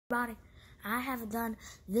Everybody, I haven't done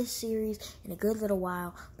this series in a good little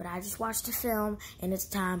while, but I just watched the film and it's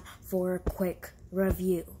time for a quick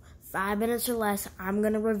review. 5 minutes or less, I'm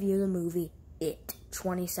going to review the movie It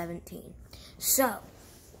 2017. So,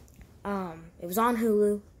 it was on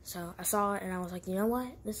Hulu, so I saw it and I was like, you know what,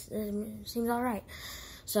 this seems alright.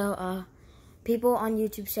 So, people on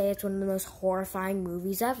YouTube say it's one of the most horrifying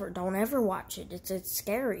movies ever. Don't ever watch it. It's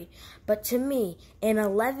scary. But to me, an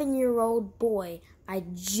 11-year-old boy, I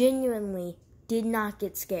genuinely did not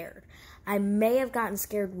get scared. I may have gotten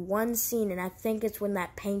scared one scene, and I think it's when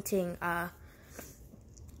that painting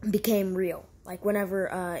became real. Like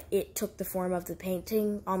whenever it took the form of the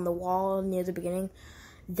painting on the wall near the beginning.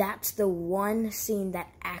 That's the one scene that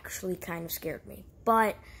actually kind of scared me.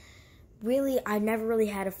 But really, I never really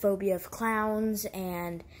had a phobia of clowns,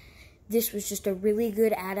 and this was just a really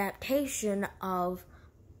good adaptation of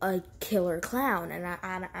a killer clown, and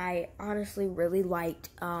I honestly really liked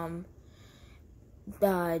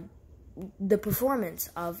the performance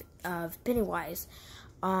of Pennywise.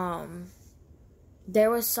 There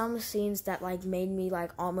was some scenes that like made me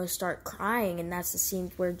like almost start crying, and that's the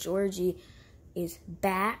scenes where Georgie is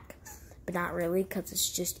back, but not really, because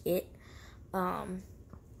it's just it. But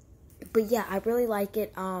yeah, I really like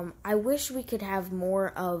it. I wish we could have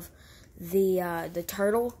more of the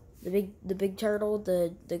turtle, the big turtle,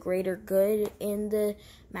 the greater good in the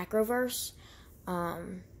Macroverse,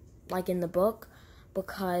 like in the book,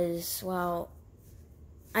 because, well,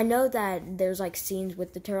 I know that there's like scenes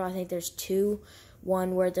with the turtle. I think there's two.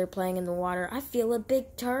 One where they're playing in the water, I feel a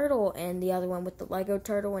big turtle, and the other one with the Lego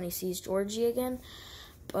turtle when he sees Georgie again.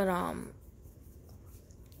 But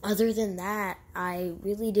other than that, I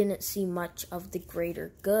really didn't see much of the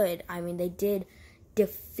greater good. I mean, they did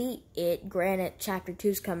defeat it. Granted, Chapter 2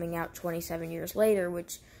 is coming out 27 years later,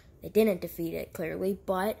 which they didn't defeat it, clearly.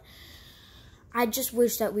 But I just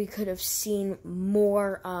wish that we could have seen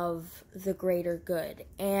more of the greater good.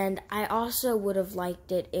 And I also would have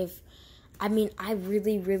liked it if, I mean, I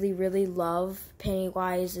really, really, really love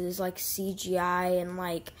Pennywise's, like, CGI and,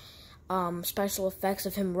 like, special effects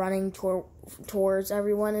of him running towards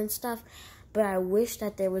everyone and stuff, but I wish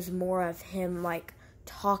that there was more of him like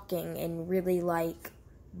talking and really like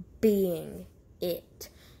being it,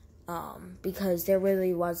 because there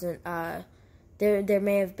really wasn't. There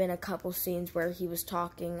may have been a couple scenes where he was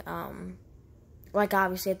talking, like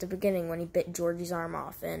obviously at the beginning when he bit Georgie's arm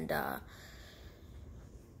off, and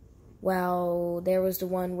well, there was the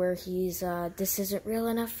one where he's this isn't real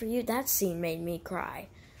enough for you. That scene made me cry.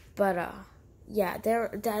 But, yeah,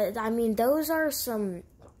 I mean, those are some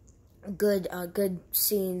good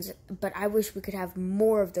scenes, but I wish we could have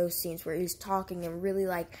more of those scenes where he's talking and really,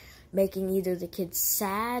 like, making either the kids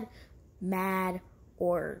sad, mad,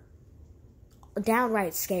 or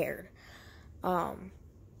downright scared.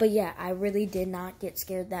 But, yeah, I really did not get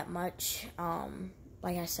scared that much.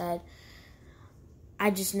 Like I said,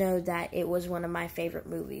 I just know that it was one of my favorite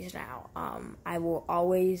movies now. I will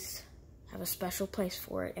always have a special place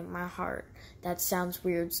for it in my heart. That sounds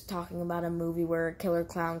weird, talking about a movie where a killer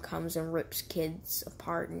clown comes and rips kids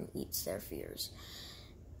apart and eats their fears.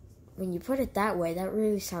 When you put it that way, that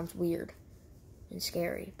really sounds weird and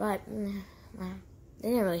scary. But they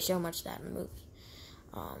didn't really show much of that in the movie.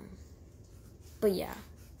 But yeah,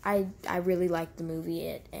 I really liked the movie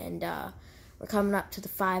It, and we're coming up to the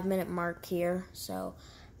 5-minute mark here, so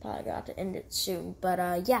probably got to end it soon.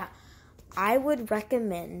 But yeah, I would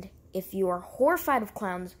recommend, if you are horrified of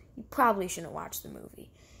clowns, you probably shouldn't watch the movie.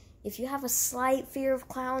 If you have a slight fear of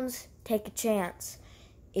clowns, take a chance.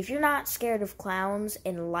 If you're not scared of clowns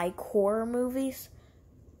and like horror movies,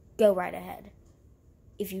 go right ahead.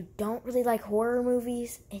 If you don't really like horror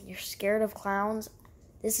movies and you're scared of clowns,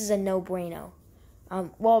 this is a no-brainer.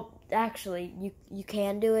 Well, actually, you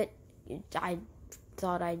can do it. I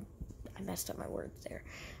thought I messed up my words there.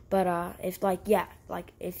 But if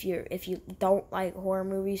if you don't like horror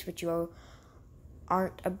movies, but you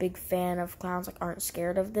aren't a big fan of clowns, like aren't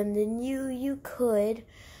scared of them, then you could.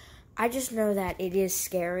 I just know that it is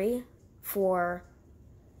scary for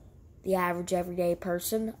the average everyday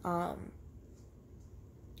person. I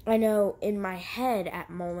know in my head at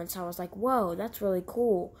moments I was like, whoa, that's really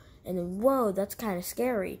cool, and then whoa, that's kind of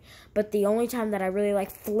scary. But the only time that I really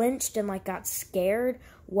like flinched and like got scared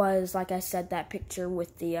was, like I said, that picture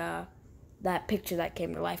with the that picture that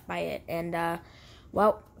came to life by It. And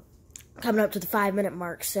well, coming up to the 5-minute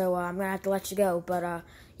mark, so I'm gonna have to let you go. But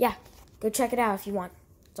yeah, go check it out if you want.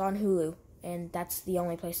 It's on Hulu, and that's the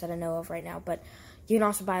only place that I know of right now. But you can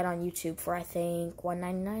also buy it on YouTube for, I think,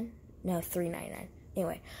 $1.99? No, $3.99.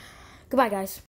 Anyway, goodbye, guys.